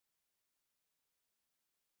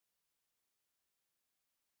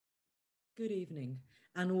Good evening,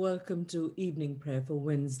 and welcome to evening prayer for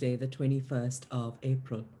Wednesday, the 21st of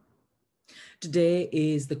April. Today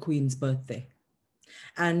is the Queen's birthday,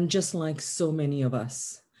 and just like so many of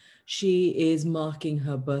us, she is marking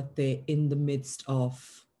her birthday in the midst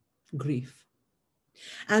of grief.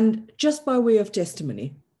 And just by way of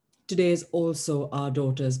testimony, today is also our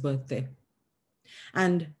daughter's birthday.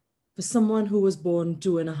 And for someone who was born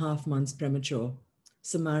 2.5 months premature,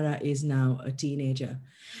 Samara is now a teenager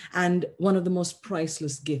and one of the most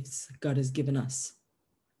priceless gifts God has given us.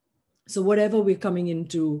 So, whatever we're coming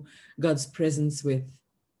into God's presence with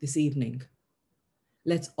this evening,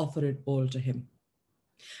 let's offer it all to Him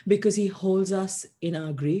because He holds us in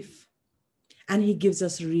our grief and He gives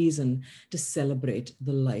us reason to celebrate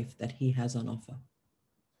the life that He has on offer.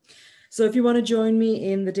 So, if you want to join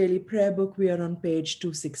me in the daily prayer book, we are on page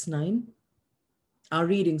 269. Our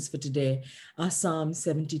readings for today are Psalm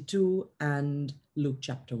 72 and Luke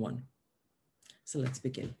chapter 1. So let's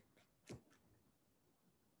begin.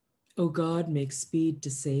 O God, make speed to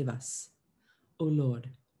save us. O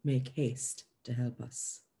Lord, make haste to help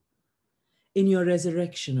us. In your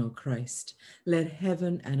resurrection, O Christ, let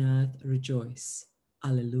heaven and earth rejoice.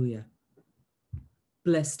 Alleluia.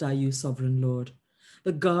 Blessed are you, sovereign Lord,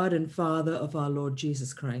 the God and Father of our Lord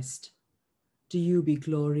Jesus Christ. To you be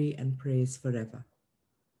glory and praise forever.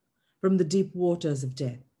 From the deep waters of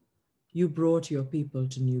death, you brought your people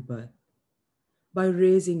to new birth by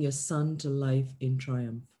raising your Son to life in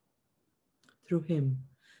triumph. Through him,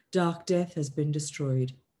 dark death has been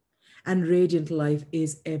destroyed, and radiant life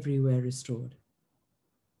is everywhere restored.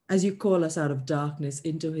 As you call us out of darkness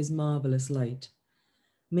into his marvelous light,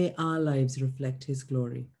 may our lives reflect his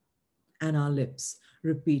glory, and our lips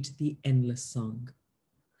repeat the endless song.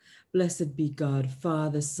 Blessed be God,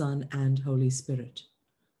 Father, Son, and Holy Spirit.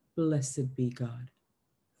 Blessed be God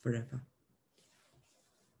forever.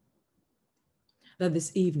 That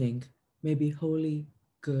this evening may be holy,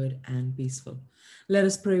 good, and peaceful. Let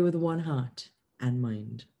us pray with one heart and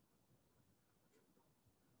mind.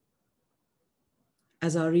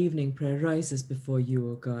 As our evening prayer rises before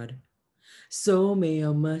you, O God, so may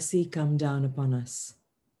your mercy come down upon us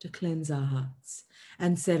to cleanse our hearts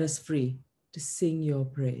and set us free to sing your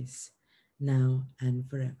praise now and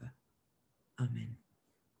forever. Amen.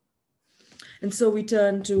 And so we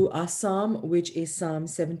turn to our psalm, which is Psalm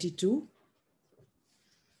 72.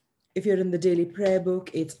 If you're in the daily prayer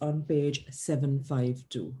book, it's on page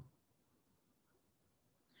 752.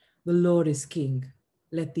 The Lord is King.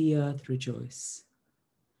 Let the earth rejoice.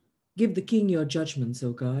 Give the King your judgments,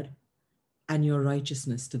 O God, and your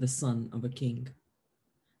righteousness to the son of a king.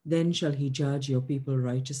 Then shall he judge your people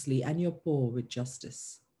righteously and your poor with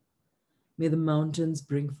justice. May the mountains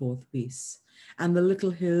bring forth peace, and the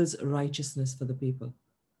little hills righteousness for the people.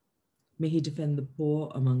 May he defend the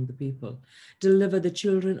poor among the people, deliver the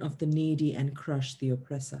children of the needy, and crush the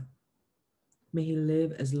oppressor. May he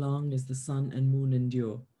live as long as the sun and moon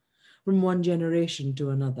endure, from one generation to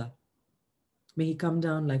another. May he come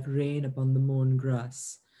down like rain upon the mown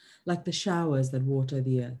grass, like the showers that water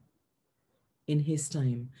the earth. In his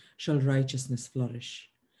time shall righteousness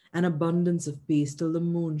flourish, an abundance of peace till the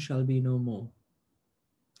moon shall be no more.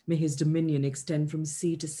 May his dominion extend from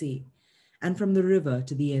sea to sea, and from the river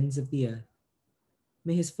to the ends of the earth.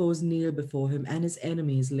 May his foes kneel before him, and his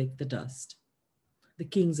enemies lick the dust. The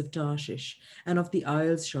kings of Tarshish and of the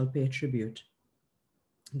isles shall pay tribute.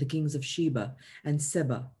 The kings of Sheba and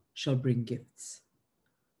Seba shall bring gifts.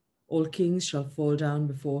 All kings shall fall down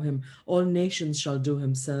before him, all nations shall do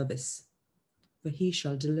him service. For he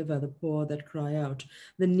shall deliver the poor that cry out,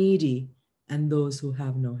 the needy, and those who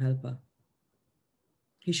have no helper.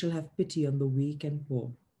 He shall have pity on the weak and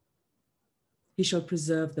poor. He shall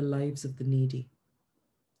preserve the lives of the needy.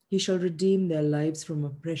 He shall redeem their lives from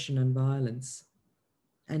oppression and violence,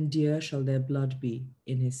 and dear shall their blood be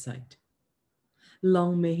in his sight.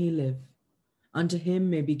 Long may he live. Unto him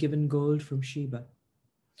may be given gold from Sheba.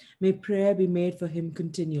 May prayer be made for him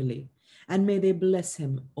continually, and may they bless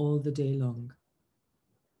him all the day long.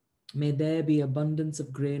 May there be abundance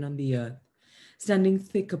of grain on the earth, standing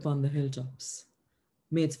thick upon the hilltops.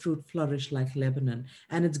 May its fruit flourish like Lebanon,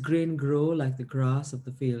 and its grain grow like the grass of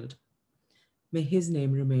the field. May his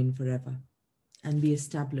name remain forever, and be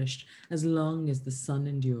established as long as the sun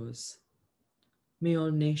endures. May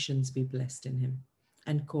all nations be blessed in him,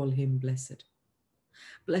 and call him blessed.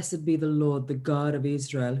 Blessed be the Lord, the God of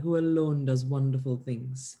Israel, who alone does wonderful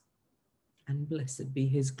things. And blessed be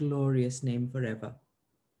his glorious name forever.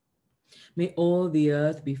 May all the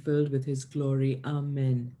earth be filled with his glory.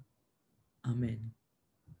 Amen. Amen.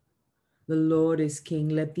 The Lord is King.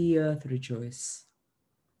 Let the earth rejoice.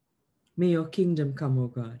 May your kingdom come, O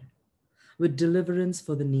God. with deliverance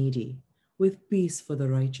for the needy, with peace for the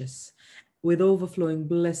righteous, with overflowing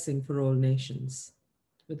blessing for all nations,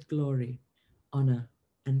 with glory, honor,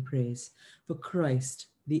 and praise for Christ,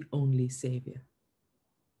 the only Savior.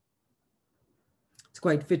 It's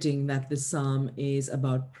quite fitting that this psalm is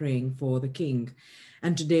about praying for the king.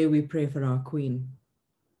 And today we pray for our queen.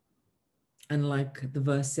 And like the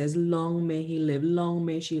verse says, long may he live, long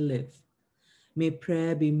may she live. May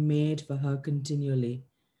prayer be made for her continually,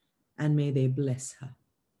 and may they bless her.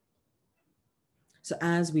 So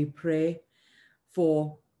as we pray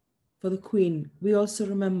for the queen, we also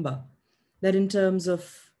remember that in terms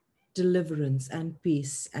of deliverance and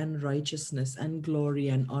peace and righteousness and glory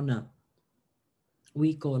and honor,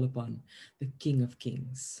 we call upon the King of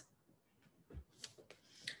Kings.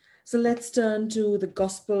 So let's turn to the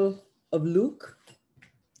Gospel of Luke.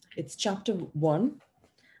 It's chapter 1,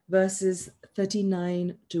 verses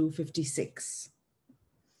 39 to 56.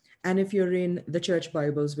 And if you're in the church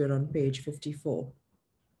Bibles, we're on page 54.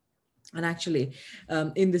 And actually,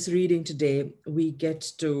 in this reading today, we get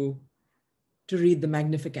to read the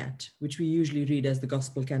Magnificat, which we usually read as the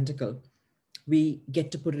Gospel Canticle. We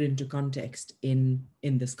get to put it into context in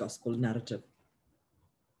this Gospel narrative.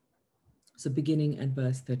 So beginning at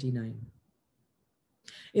verse 39.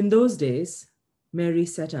 In those days, Mary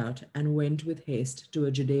set out and went with haste to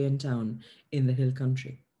a Judean town in the hill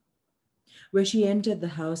country, where she entered the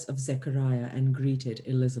house of Zechariah and greeted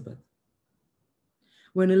Elizabeth.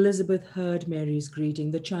 When Elizabeth heard Mary's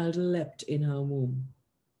greeting, the child leapt in her womb.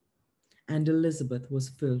 And Elizabeth was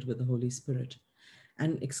filled with the Holy Spirit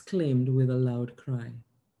and exclaimed with a loud cry,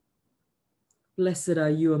 "Blessed are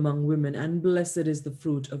you among women, and blessed is the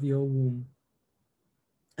fruit of your womb.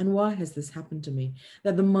 And why has this happened to me,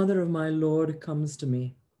 that the mother of my Lord comes to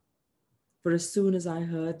me? For as soon as I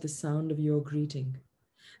heard the sound of your greeting,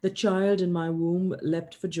 the child in my womb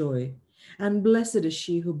leapt for joy, and blessed is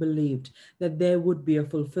she who believed that there would be a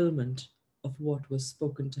fulfillment of what was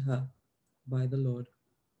spoken to her by the Lord."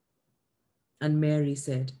 And Mary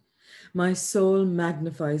said, "My soul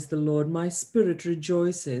magnifies the Lord, my spirit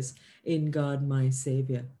rejoices in God my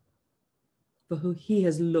Savior. For he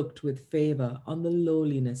has looked with favor on the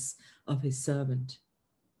lowliness of his servant.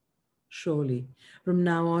 Surely from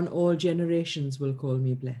now on all generations will call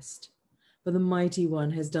me blessed. For the Mighty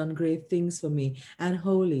One has done great things for me, and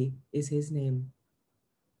holy is his name.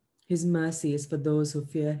 His mercy is for those who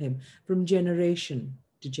fear him from generation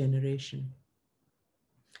to generation.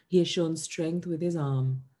 He has shown strength with his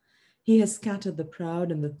arm. He has scattered the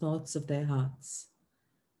proud in the thoughts of their hearts.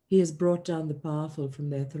 He has brought down the powerful from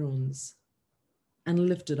their thrones and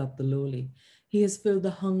lifted up the lowly. He has filled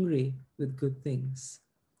the hungry with good things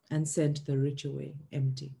and sent the rich away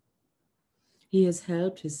empty. He has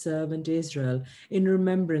helped his servant Israel in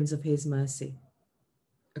remembrance of his mercy,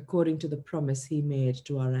 according to the promise he made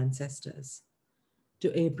to our ancestors,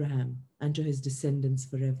 to Abraham and to his descendants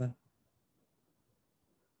forever."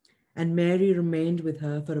 And Mary remained with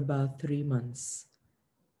her for about 3 months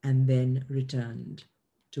and then returned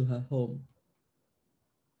to her home.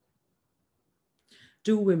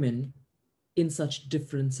 2 women in such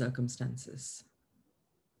different circumstances.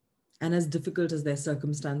 And as difficult as their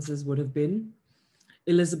circumstances would have been,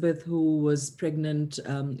 Elizabeth, who was pregnant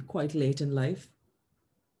quite late in life,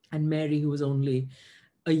 and Mary, who was only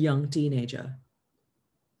a young teenager.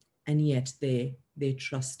 And yet they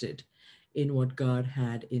trusted in what God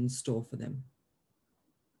had in store for them.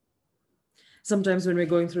 Sometimes when we're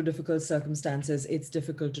going through difficult circumstances, it's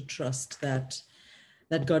difficult to trust that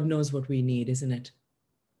God knows what we need, isn't it?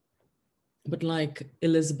 But like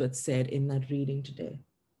Elizabeth said in that reading today,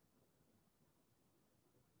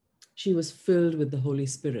 she was filled with the Holy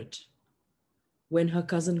Spirit when her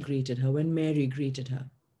cousin greeted her, when Mary greeted her.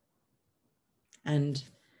 And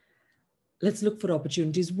let's look for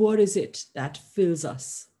opportunities. What is it that fills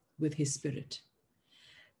us with his Spirit?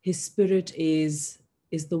 His Spirit is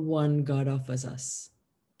the one God offers us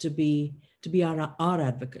to be our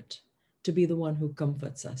advocate, to be the one who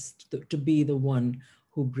comforts us, to be the one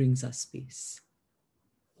who brings us peace.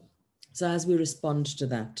 So as we respond to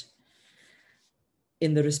that,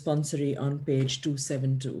 in the responsory on page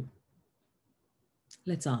 272,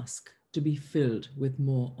 let's ask to be filled with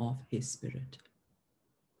more of his Spirit.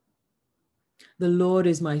 The Lord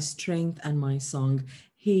is my strength and my song.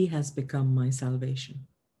 He has become my salvation.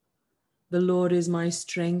 The Lord is my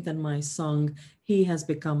strength and my song. He has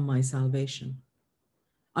become my salvation.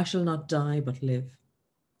 I shall not die but live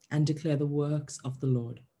and declare the works of the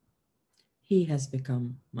Lord. He has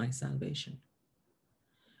become my salvation.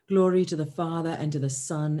 Glory to the Father and to the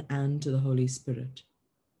Son and to the Holy Spirit.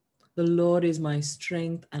 The Lord is my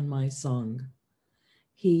strength and my song.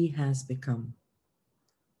 He has become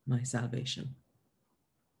my salvation.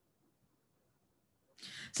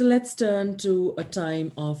 So let's turn to a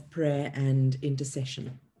time of prayer and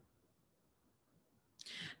intercession.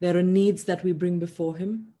 There are needs that we bring before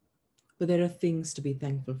him, but there are things to be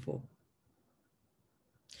thankful for.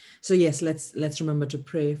 So yes, let's remember to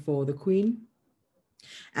pray for the Queen.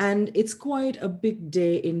 And it's quite a big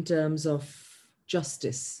day in terms of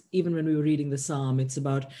justice. Even when we were reading the Psalm, it's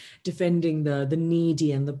about defending the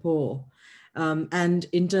needy and the poor. And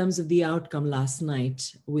in terms of the outcome last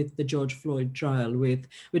night with the George Floyd trial, with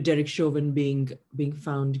Derek Chauvin being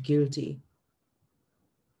found guilty,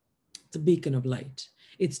 it's a beacon of light.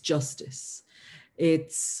 It's justice.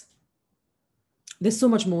 There's so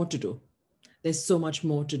much more to do. There's so much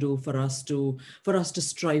more to do for us to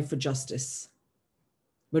strive for justice.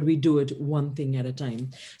 But we do it one thing at a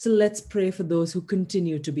time. So let's pray for those who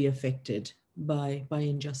continue to be affected by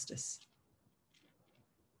injustice.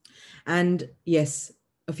 And yes,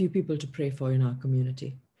 a few people to pray for in our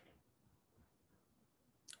community.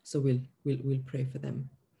 So we'll pray for them.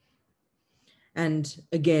 And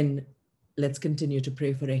again, let's continue to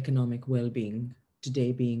pray for economic well-being,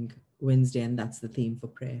 today being Wednesday, and that's the theme for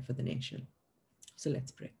prayer for the nation. So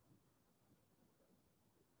let's pray.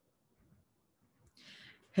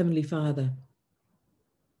 Heavenly Father,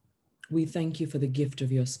 we thank you for the gift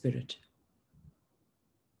of your Spirit.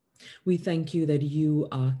 We thank you that you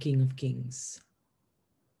are King of Kings.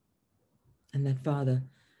 And that, Father,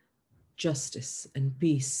 justice and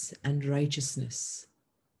peace and righteousness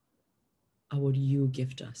are what you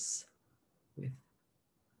gift us with.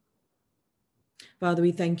 Father,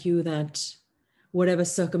 we thank you that whatever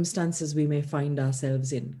circumstances we may find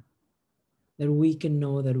ourselves in, that we can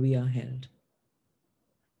know that we are held.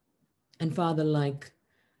 And Father, like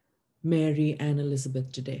Mary and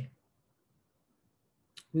Elizabeth today,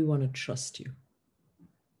 we want to trust you.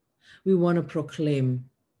 We want to proclaim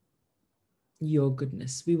your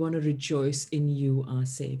goodness. We want to rejoice in you, our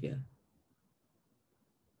Savior.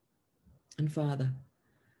 And Father,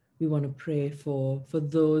 we want to pray for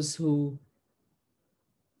those who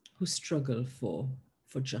struggle for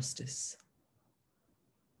justice.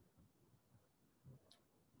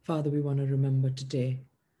 Father, we want to remember today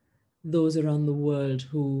those around the world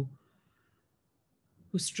who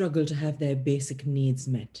struggle to have their basic needs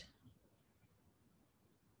met.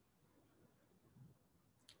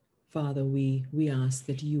 Father, we ask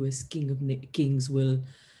that you as King of Kings will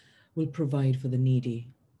provide for the needy.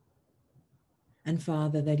 And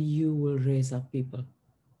Father, that you will raise up people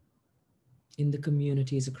in the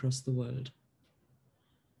communities across the world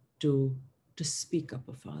to speak up,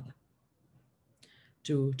 oh Father,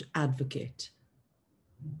 to advocate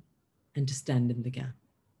and to stand in the gap.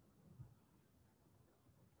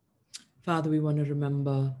 Father, we want to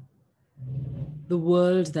remember the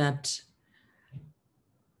world that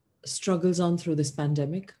struggles on through this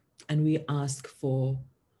pandemic, and we ask for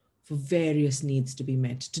various needs to be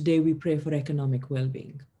met. Today we pray for economic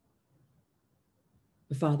well-being.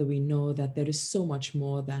 Father, we know that there is so much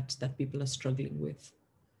more that people are struggling with.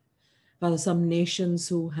 Father, some nations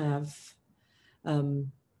who have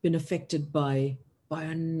been affected by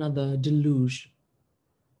another deluge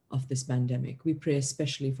of this pandemic. We pray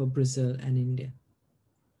especially for Brazil and India.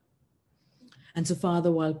 And so,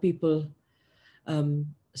 Father, while people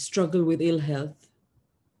struggle with ill health,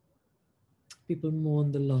 people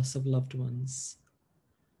mourn the loss of loved ones.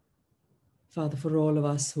 Father, for all of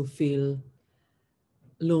us who feel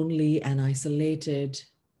lonely and isolated,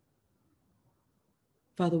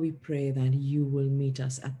 Father, we pray that you will meet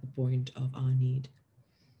us at the point of our need.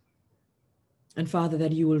 And Father,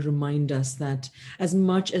 that you will remind us that as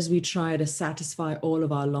much as we try to satisfy all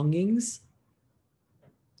of our longings,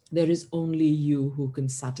 there is only you who can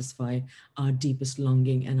satisfy our deepest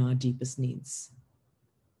longing and our deepest needs.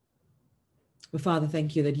 But Father,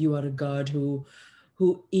 thank you that you are a God who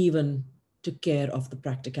even took care of the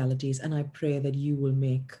practicalities. And I pray that you will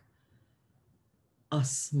make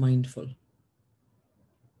us mindful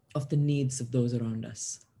of the needs of those around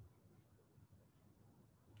us.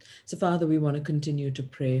 So Father, we want to continue to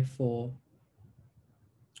pray for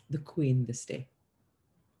the Queen this day.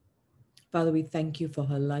 Father, we thank you for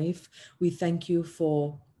her life. We thank you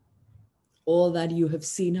for all that you have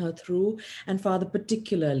seen her through. And Father,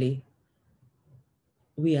 particularly,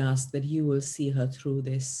 we ask that you will see her through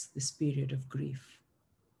this period of grief.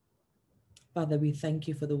 Father, we thank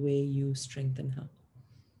you for the way you strengthen her.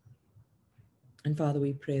 And Father,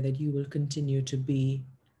 we pray that you will continue to be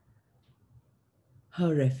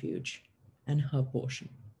her refuge and her portion.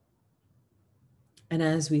 And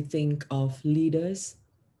as we think of leaders,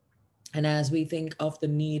 And as we think of the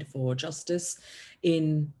need for justice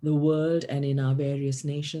in the world and in our various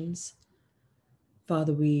nations,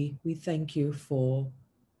 Father, we thank you for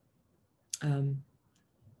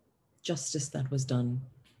justice that was done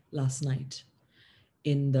last night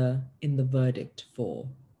in the verdict for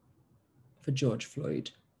George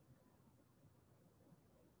Floyd.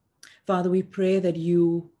 Father, we pray that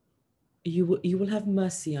you will have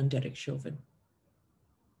mercy on Derek Chauvin,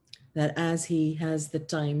 that as he has the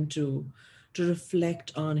time to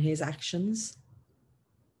reflect on his actions.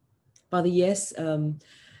 Father, yes,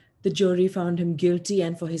 the jury found him guilty,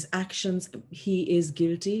 and for his actions, he is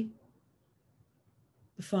guilty.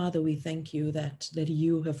 Father, we thank you that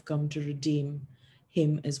you have come to redeem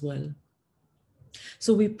him as well.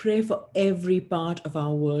 So we pray for every part of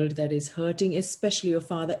our world that is hurting, especially, oh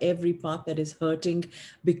Father, every part that is hurting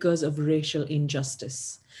because of racial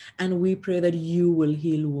injustice. And we pray that you will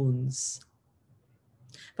heal wounds.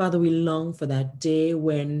 Father, we long for that day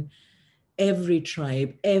when every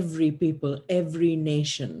tribe, every people, every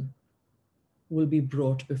nation will be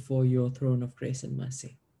brought before your throne of grace and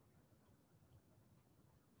mercy.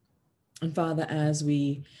 And Father, as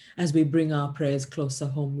we bring our prayers closer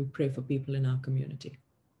home, we pray for people in our community.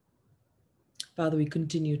 Father, we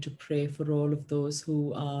continue to pray for all of those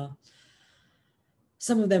who are,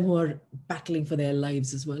 some of them who are battling for their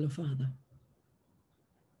lives as well, oh Father.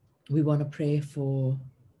 We want to pray for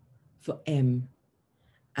M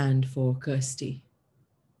and for Kirsty,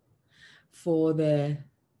 for their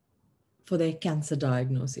cancer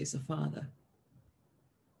diagnosis, oh Father.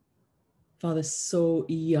 Father, so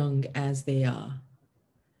young as they are.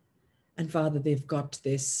 And Father, they've got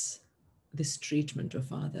this treatment, oh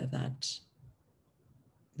Father, that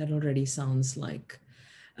already sounds like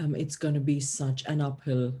it's going to be such an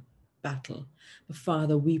uphill battle. But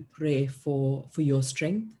Father, we pray for your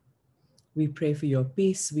strength. We pray for your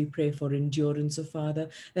peace. We pray for endurance, oh Father,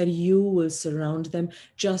 that you will surround them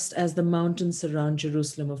just as the mountains surround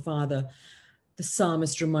Jerusalem, oh Father. The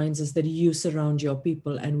psalmist reminds us that you surround your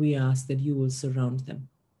people, and we ask that you will surround them.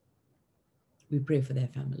 We pray for their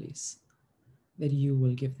families, that you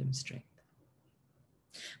will give them strength.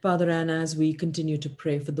 Father, and as we continue to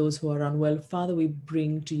pray for those who are unwell, Father, we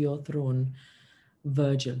bring to your throne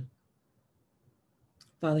Virgil.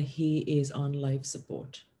 Father, he is on life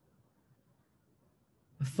support.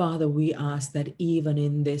 Father, we ask that even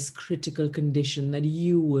in this critical condition, that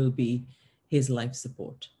you will be his life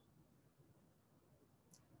support.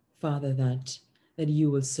 Father, that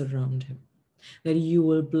you will surround him, that you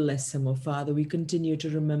will bless him. Oh Father, we continue to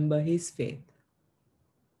remember his faith.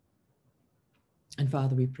 And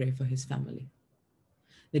Father, we pray for his family,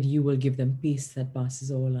 that you will give them peace that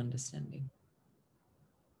passes all understanding.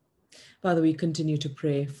 Father, we continue to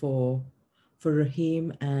pray for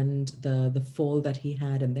Raheem and the fall that he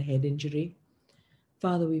had and the head injury.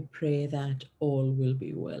 Father, we pray that all will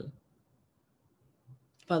be well.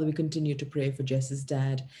 Father, we continue to pray for Jess's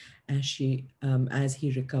dad as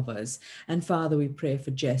he recovers. And Father, we pray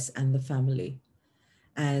for Jess and the family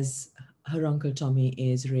as her Uncle Tommy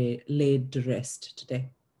is laid to rest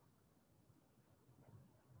today.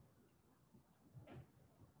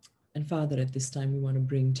 And Father, at this time, we want to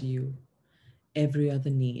bring to you every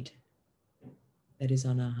other need that is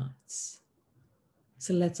on our hearts.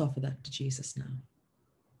 So let's offer that to Jesus now.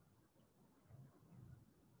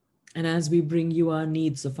 And as we bring you our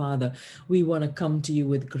needs, oh Father, we want to come to you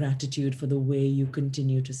with gratitude for the way you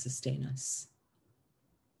continue to sustain us.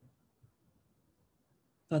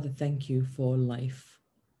 Father, thank you for life.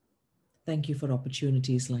 Thank you for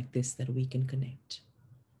opportunities like this that we can connect.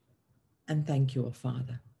 And thank you, oh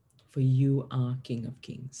Father, for you are King of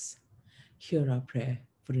Kings. Hear our prayer,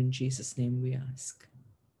 for in Jesus' name we ask.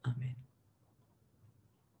 Amen.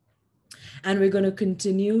 And we're going to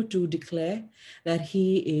continue to declare that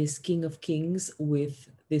he is King of Kings with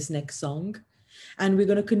this next song. And we're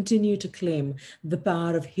going to continue to claim the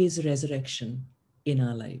power of his resurrection in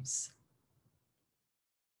our lives.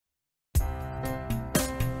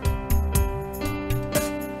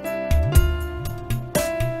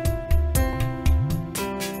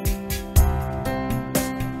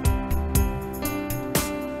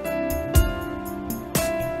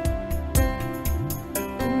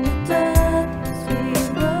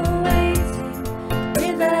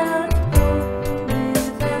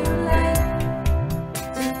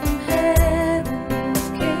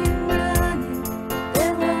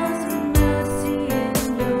 There was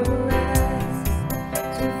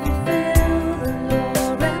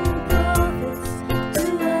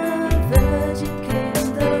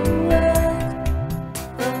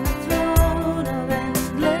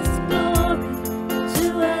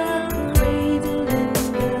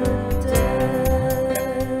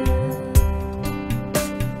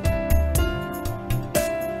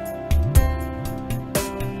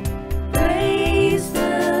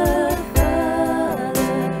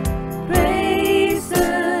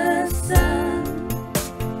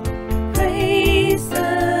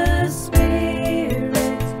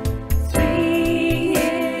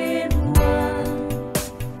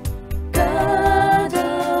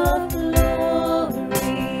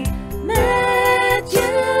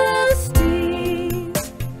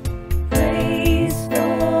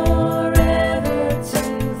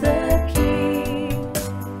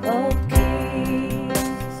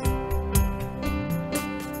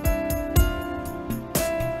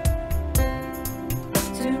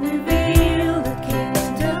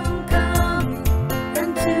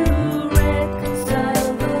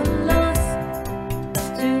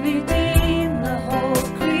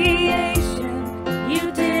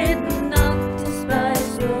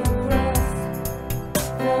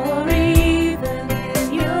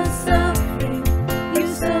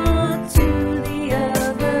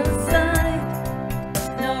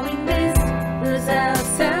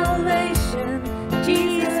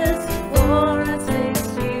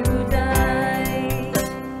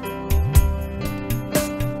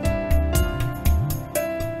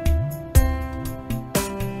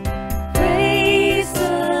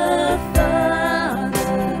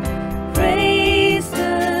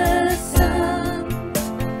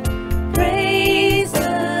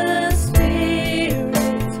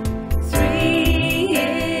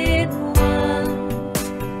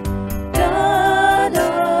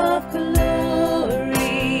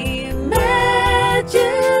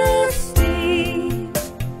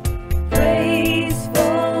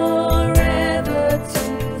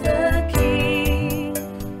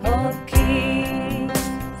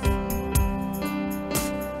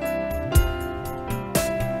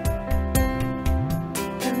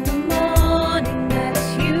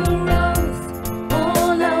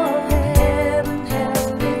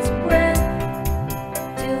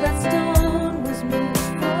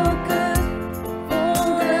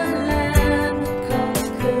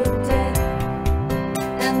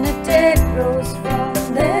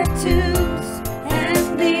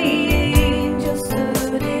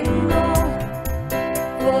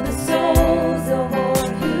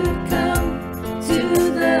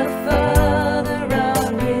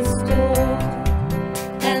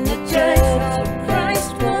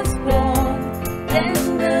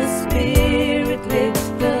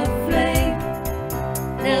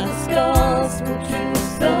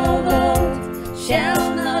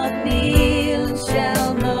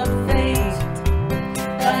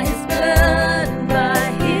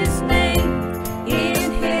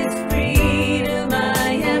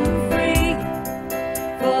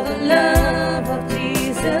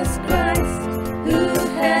Jesus Christ, who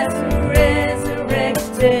has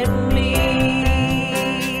resurrected me.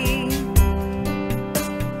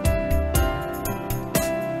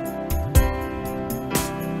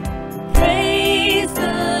 Praise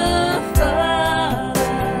the Father,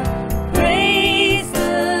 praise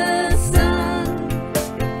the Son,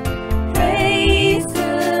 praise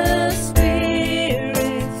the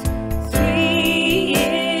Spirit, three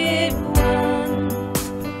in one.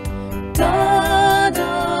 God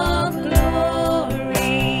of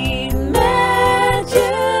glory, majesty,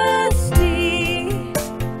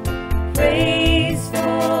 praise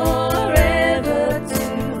forever to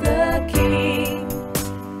the King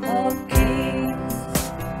of Kings.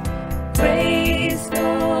 Praise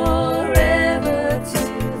forever to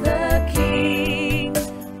the King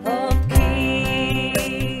of Kings.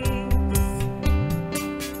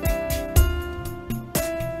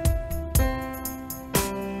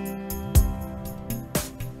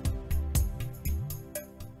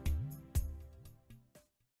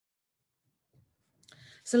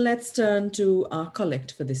 So let's turn to our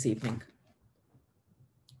collect for this evening.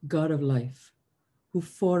 God of life, who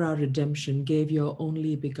for our redemption gave your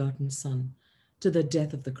only begotten Son to the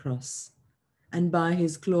death of the cross, and by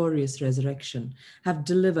his glorious resurrection have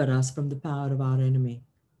delivered us from the power of our enemy,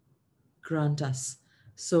 grant us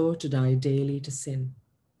so to die daily to sin,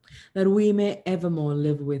 that we may evermore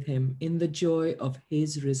live with him in the joy of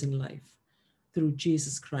his risen life, through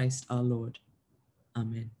Jesus Christ our Lord.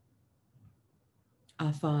 Amen.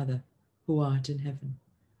 Our Father, who art in heaven,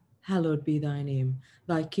 hallowed be thy name.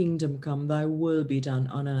 Thy kingdom come, thy will be done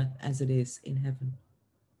on earth as it is in heaven.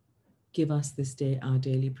 Give us this day our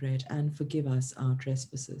daily bread, and forgive us our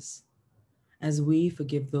trespasses, as we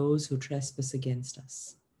forgive those who trespass against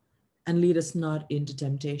us. And lead us not into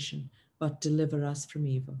temptation, but deliver us from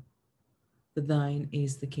evil. For thine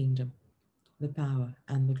is the kingdom, the power,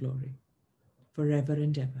 and the glory, forever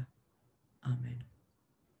and ever. Amen.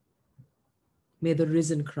 May the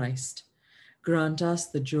risen Christ grant us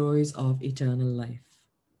the joys of eternal life.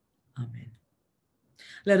 Amen.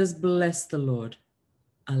 Let us bless the Lord.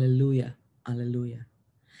 Alleluia, alleluia.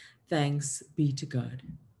 Thanks be to God.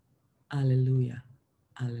 Alleluia,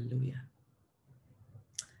 alleluia.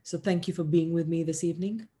 So thank you for being with me this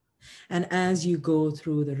evening. And as you go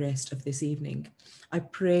through the rest of this evening, I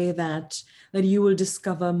pray that you will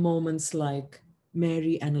discover moments like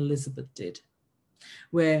Mary and Elizabeth did,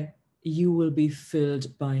 where you will be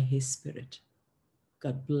filled by his Spirit.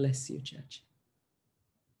 God bless you, church.